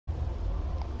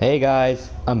Hey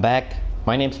guys, I'm back.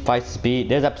 My name's FiceSpeed.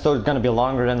 This episode is gonna be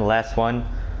longer than the last one.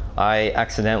 I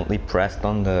accidentally pressed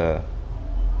on the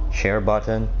share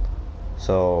button,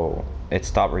 so it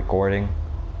stopped recording.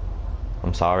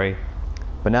 I'm sorry.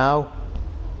 But now,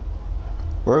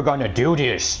 we're gonna do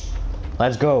this.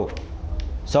 Let's go.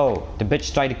 So, the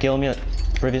bitch tried to kill me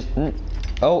previous...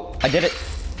 Oh, I did it.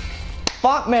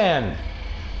 Fuck, man.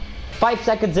 5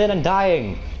 seconds in and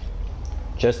dying.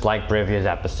 Just like previous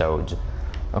episodes.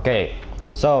 Okay,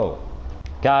 so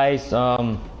guys,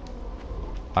 I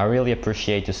really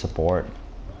appreciate your support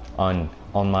on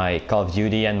my Call of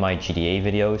Duty and my GTA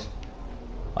videos.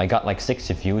 I got like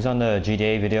 60 views on the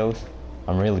GTA videos.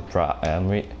 I'm really proud.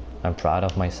 I'm proud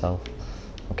of myself.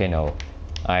 Okay, no,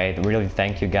 I really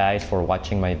thank you guys for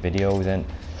watching my videos and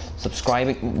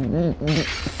subscribing.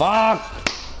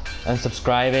 Fuck! And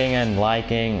subscribing and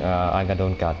liking. I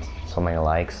don't got so many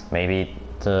likes. Maybe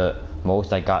the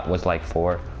most I got was like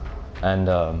 4.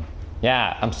 And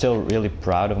yeah, I'm still really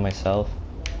proud of myself.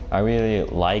 I really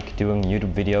like doing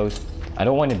YouTube videos. I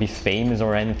don't want to be famous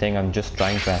or anything. I'm just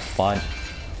trying to have fun.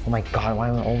 Oh my god, why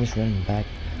am I always running back?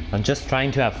 I'm just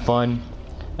trying to have fun,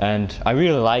 and I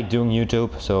really like doing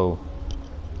YouTube. So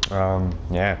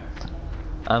yeah,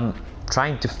 I'm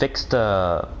trying to fix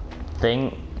the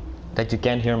thing that you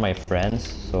can't hear my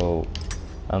friends. So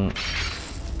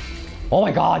oh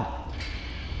my god.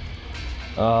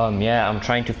 Yeah, I'm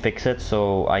trying to fix it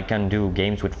so I can do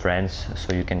games with friends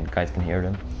so you guys can hear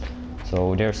them.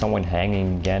 So there's someone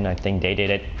hanging again. I think they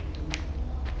did it.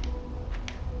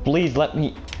 Please let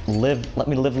me live. Let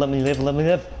me live. Let me live. Let me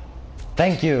live.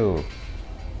 Thank you.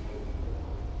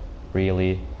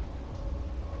 Really?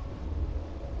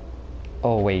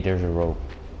 Oh wait, there's a rope.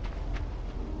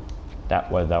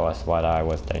 That was what I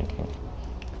was thinking.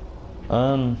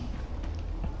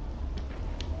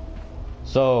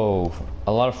 So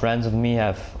a lot of friends of me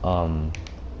have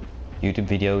YouTube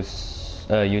videos,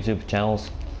 YouTube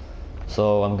channels.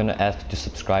 So I'm gonna ask you to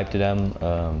subscribe to them.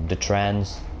 The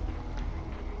Trans,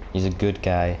 he's a good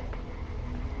guy.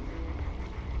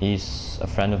 He's a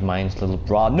friend of mine's little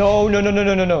brother. No, no, no, no,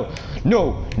 no, no, no,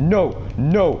 no, no,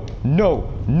 no, no,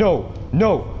 no,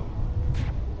 no.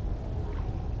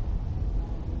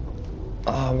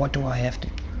 What do I have to?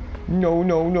 No,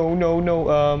 no, no, no, no.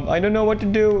 I don't know what to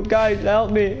do. Guys,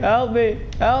 help me, help me,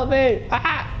 help me.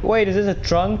 Ah! Wait, is this a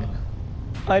trunk?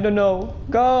 I don't know.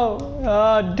 Go.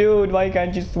 Ah, dude, why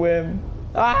can't you swim?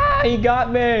 Ah, he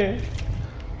got me.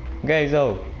 Okay,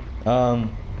 so,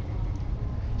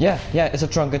 yeah, it's a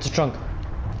trunk, it's a trunk.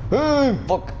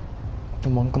 Fuck.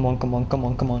 Come on, come on, come on, come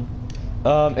on, come on.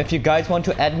 If you guys want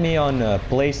to add me on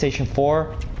PlayStation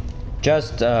 4,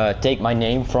 just take my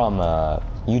name from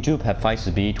YouTube,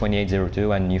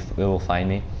 FiceSpeed2802, and you will find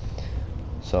me.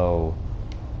 So,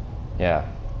 yeah.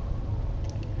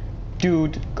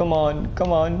 Dude, come on,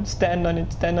 stand on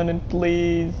it,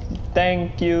 please.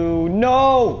 Thank you.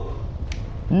 No!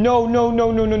 No, no, no,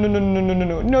 no, no, no, no, no, no, no,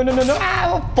 no, no, no, no, no.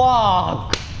 Ah,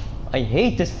 fuck! I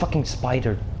hate this fucking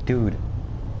spider, dude.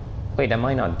 Wait, am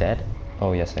I not dead?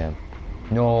 Oh, yes, I am.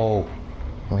 No.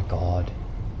 Oh my god.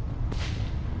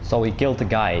 So we killed the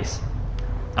guys.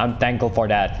 I'm thankful for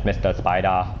that, Mr.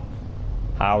 Spider.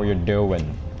 How you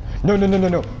doing? No, no, no, no,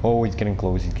 no. Oh, he's getting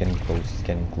close, he's getting close, he's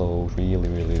getting close. Really,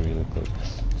 really, really close.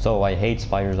 So I hate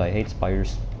spiders, I hate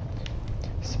spiders.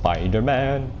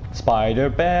 Spider-Man,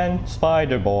 Spider-Man,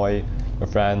 Spider-Boy. A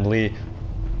friendly,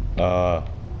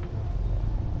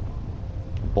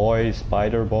 boy,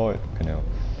 Spider-Boy. Okay, no.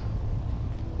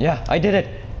 Yeah, I did it.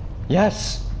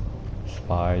 Yes.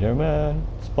 Spider-Man,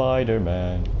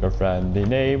 Spider-Man, your friendly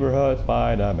neighborhood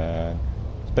Spider-Man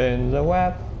spins a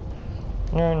web.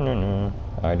 No, no, no.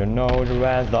 I don't know the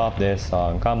rest of this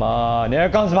song. Come on, here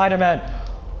comes Spider-Man.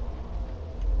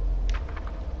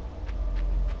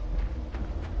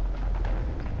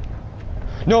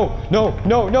 No, no,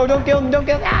 no, no, don't kill him, don't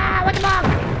kill him. Ah, what the fuck?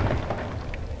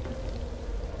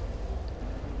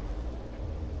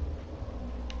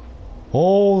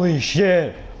 Holy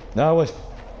shit, I was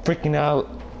freaking out.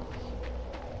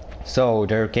 So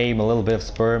there came a little bit of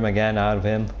sperm again out of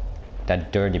him,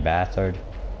 that dirty bastard.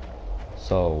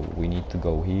 So we need to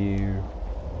go here.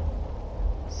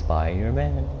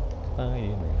 Spider-Man,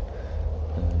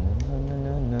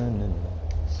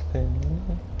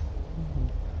 Spider-Man.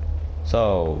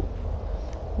 So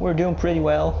we're doing pretty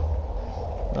well.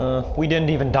 We didn't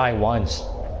even die once.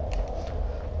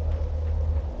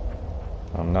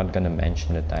 I'm not gonna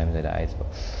mention the times I died. But...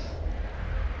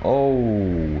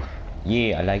 oh.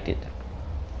 Yeah, I liked it.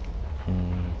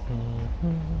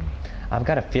 I've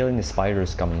got a feeling the spider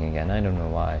is coming again. I don't know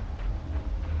why.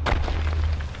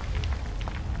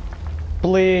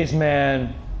 Please,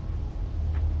 man.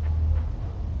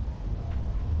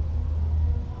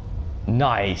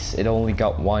 Nice. It only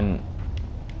got one.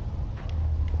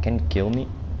 Can it kill me?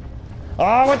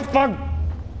 Oh, what the fuck?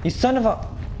 You son of a...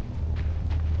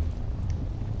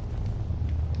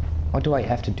 What do I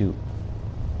have to do?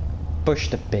 Push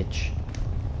the bitch.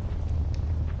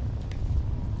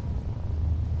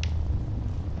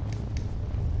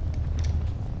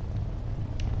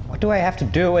 What do I have to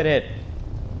do with it?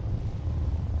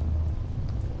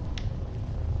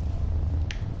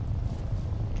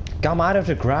 Come out of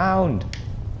the ground.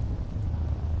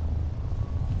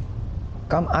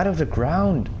 Come out of the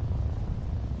ground.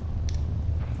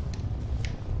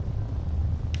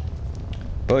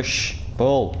 Push,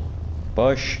 pull,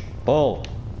 push, pull,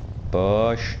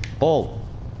 push, pull,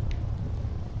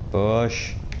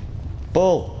 push,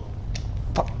 pull.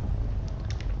 Fuck.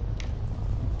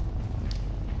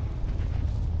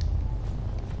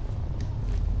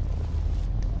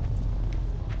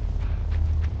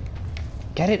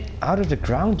 Get it out of the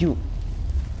ground, you.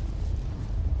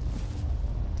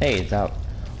 Hey, it's out.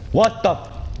 What the?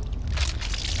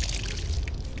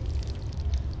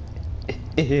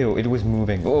 Ew, it was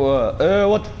moving. What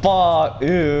the fuck?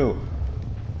 Ew.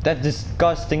 That's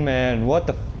disgusting, man. What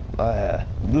the?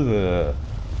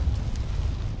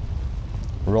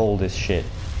 Roll this shit.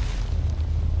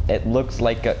 It looks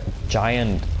like a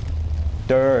giant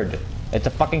turd. It's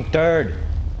a fucking turd.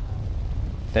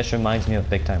 This reminds me of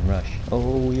Big Time Rush.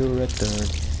 Oh, you're a turd.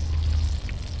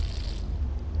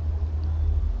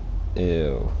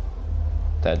 Ew.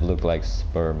 That looked like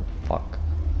sperm. Fuck.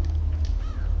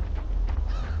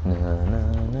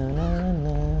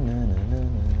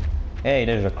 Hey,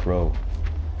 there's a crow.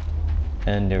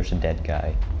 And there's a dead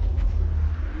guy.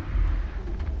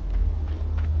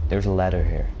 There's a ladder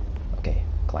here. Okay,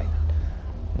 climb.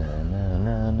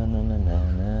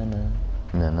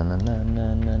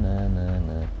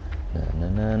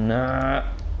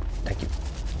 Thank you.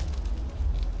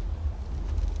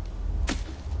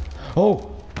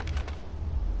 Oh!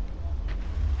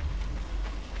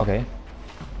 Okay.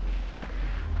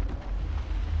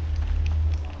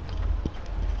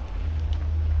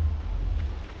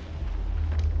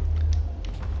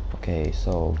 Okay,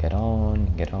 so get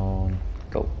on,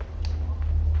 go.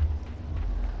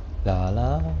 La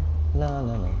la la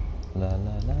la la la la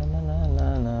la la la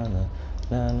la la la.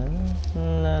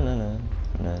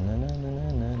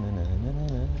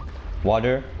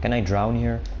 Water? Can I drown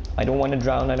here? I don't want to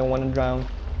drown, I don't want to drown.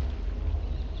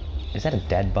 Is that a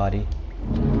dead body?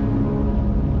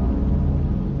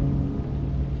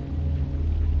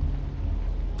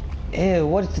 Ew,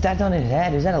 what's that on his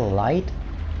head? Is that a light?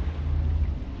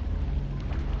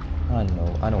 I don't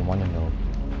know, I don't want to know.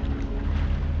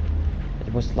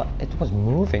 It was like, it was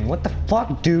moving. What the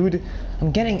fuck, dude?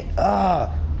 I'm getting, my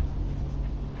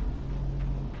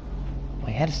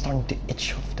head is starting to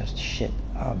itch off this shit.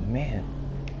 Oh, man.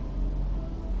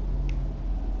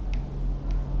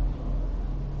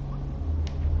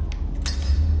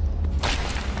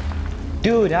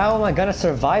 Dude, how am I gonna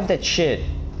survive that shit?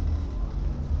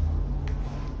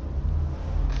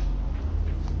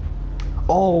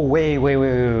 Oh, wait.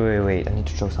 I need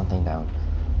to throw something down.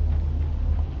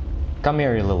 Come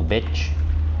here, you little bitch.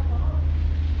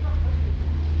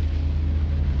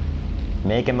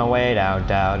 Making my way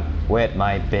downtown with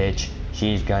my bitch.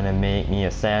 She's gonna make me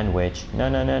a sandwich.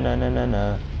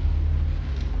 No.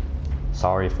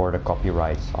 Sorry for the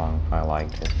copyright song. I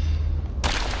liked it.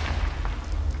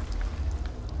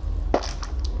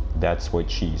 That's what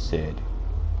she said.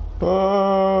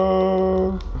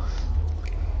 Oh.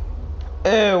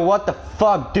 Ew, what the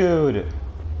fuck, dude?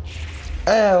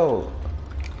 Ew.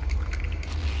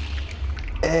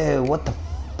 Ew, what the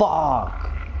fuck?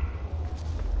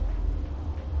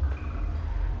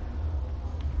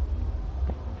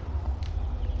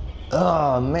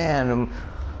 Oh man,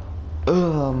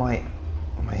 my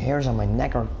hairs on my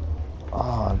neck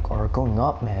are going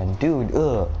up, man, dude.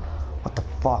 What the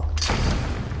fuck?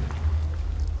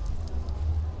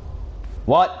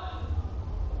 What?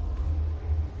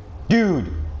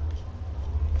 Dude.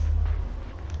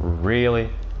 Really?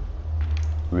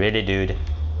 Really, dude?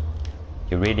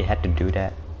 You really had to do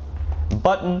that?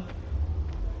 Button.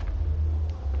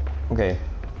 Okay.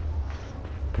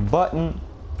 Button.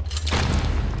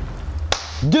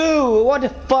 Dude, what the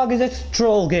fuck is this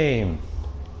troll game?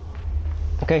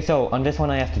 Okay, so on this one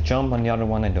I have to jump, on the other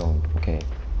one I don't. Okay.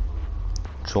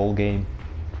 Troll game.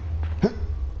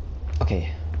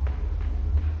 Okay.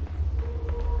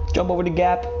 Jump over the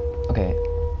gap. Okay.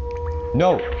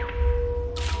 No.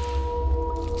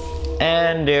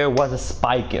 And there was a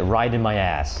spike right in my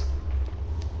ass.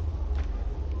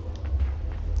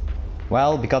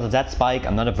 Well, because of that spike,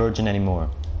 I'm not a virgin anymore.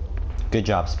 Good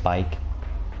job, Spike.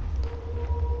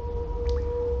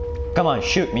 Come on,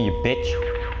 shoot me, you bitch.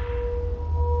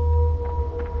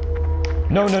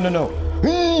 No, no, no, no.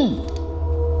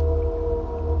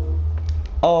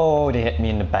 Oh, they hit me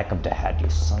in the back of the head, you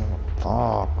son of a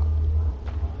fuck.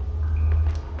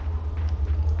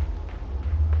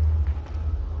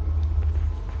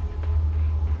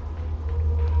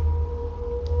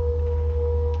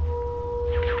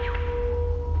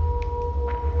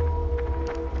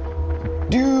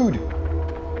 Dude!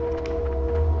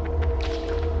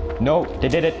 No, they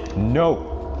did it. No.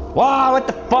 Wow, what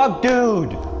the fuck,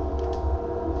 dude?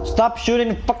 Stop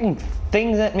shooting fucking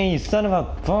things at me, you son of a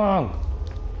fuck.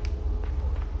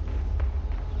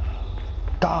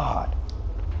 God.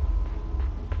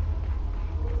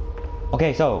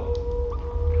 Okay, so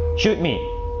shoot me.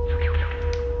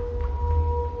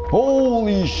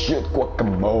 Holy shit,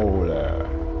 guacamole.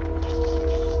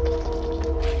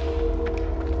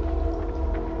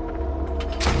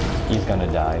 He's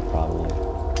gonna die probably.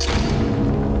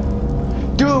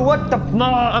 Dude, what the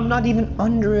fuck? I'm not even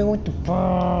under it, what the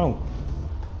fuck?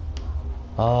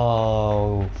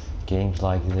 Oh, games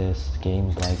like this,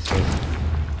 games like this.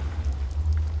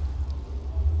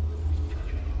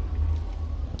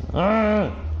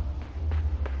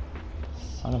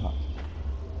 Son of a...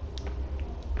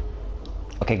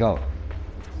 Okay, go.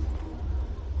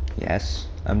 Yes,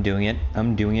 I'm doing it.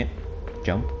 I'm doing it.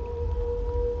 Jump.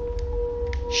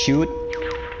 Shoot.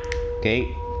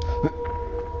 Okay.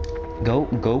 Go,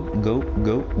 go, go,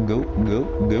 go, go, go,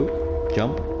 go.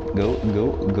 Jump. Go,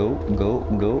 go, go, go,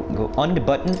 go, go. On the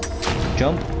button.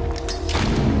 Jump.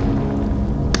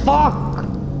 Fuck!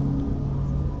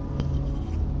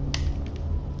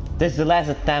 This is the last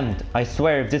attempt. I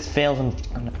swear, if this fails, I'm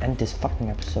gonna end this fucking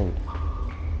episode.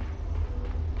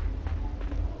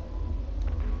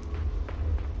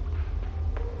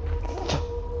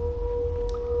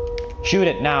 Shoot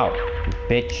it now, you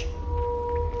bitch.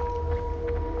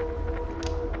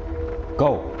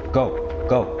 Go, go,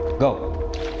 go, go.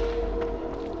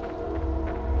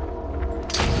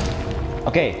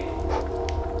 Okay.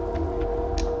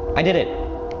 I did it.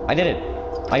 I did it.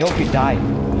 I hope you die.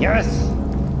 Yes!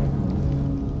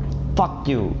 Fuck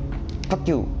you. Fuck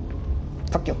you.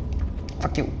 Fuck you.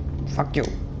 Fuck you. Fuck you.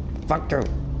 Fuck you.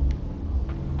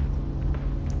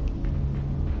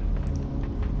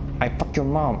 I fucked your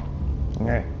mom.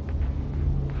 Okay.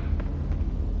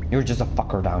 You're just a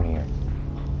fucker down here.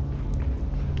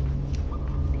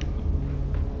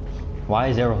 Why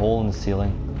is there a hole in the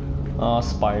ceiling? Oh,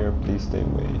 spider, please stay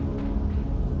away.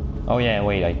 Oh yeah,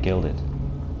 wait, I killed it.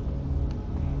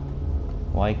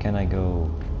 Why can't I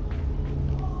go?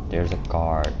 There's a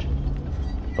card.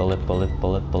 Bullet, bullet,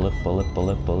 bullet, bullet, bullet,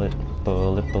 bullet, bullet,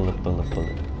 bullet, bullet, bullet,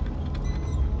 bullet.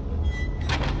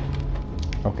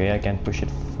 Okay, I can push it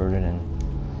further than.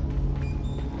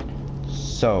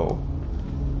 So.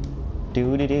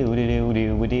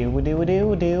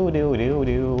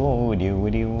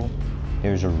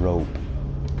 There's a rope.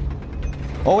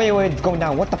 Oh wait, wait, it's going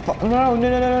down. What the fuck? No, no,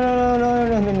 no, no, no, no,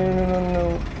 no, no, no, no,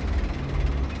 no.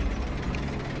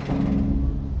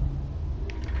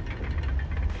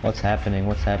 What's happening?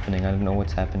 What's happening? I don't know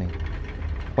what's happening.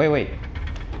 Wait, wait.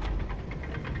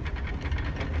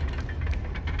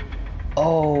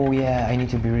 Oh yeah, I need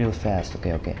to be real fast.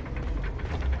 Okay, okay.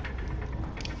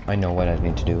 I know what I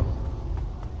need to do.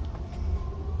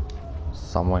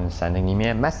 Someone is sending me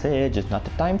a message. It's not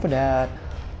the time for that.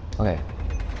 Okay.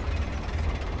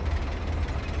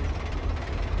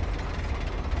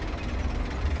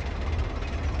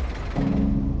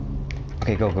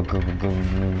 Okay, go, go, go, go, go,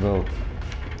 go, go.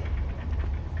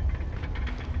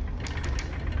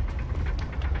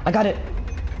 I got it.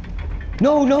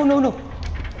 No, no, no, no.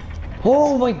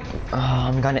 Oh my. Oh,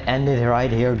 I'm gonna end it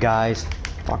right here, guys.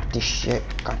 Fuck this shit.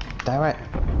 God damn it.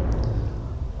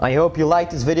 I hope you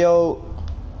liked this video.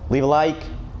 Leave a like,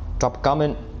 drop a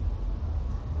comment,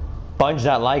 punch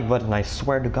that like button. I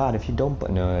swear to God, if you don't,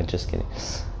 no, just kidding.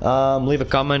 Leave a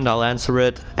comment, I'll answer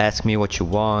it. Ask me what you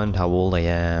want, how old I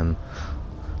am,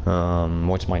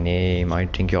 what's my name. I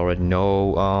think you already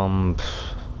know.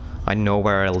 I know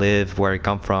where I live, where I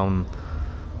come from,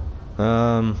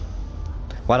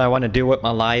 what I want to do with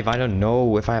my life. I don't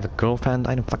know. If I have a girlfriend,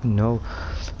 I don't fucking know.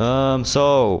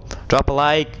 So drop a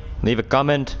like, leave a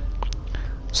comment.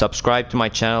 Subscribe to my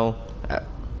channel,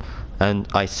 and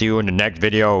I see you in the next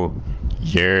video.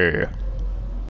 Yeah.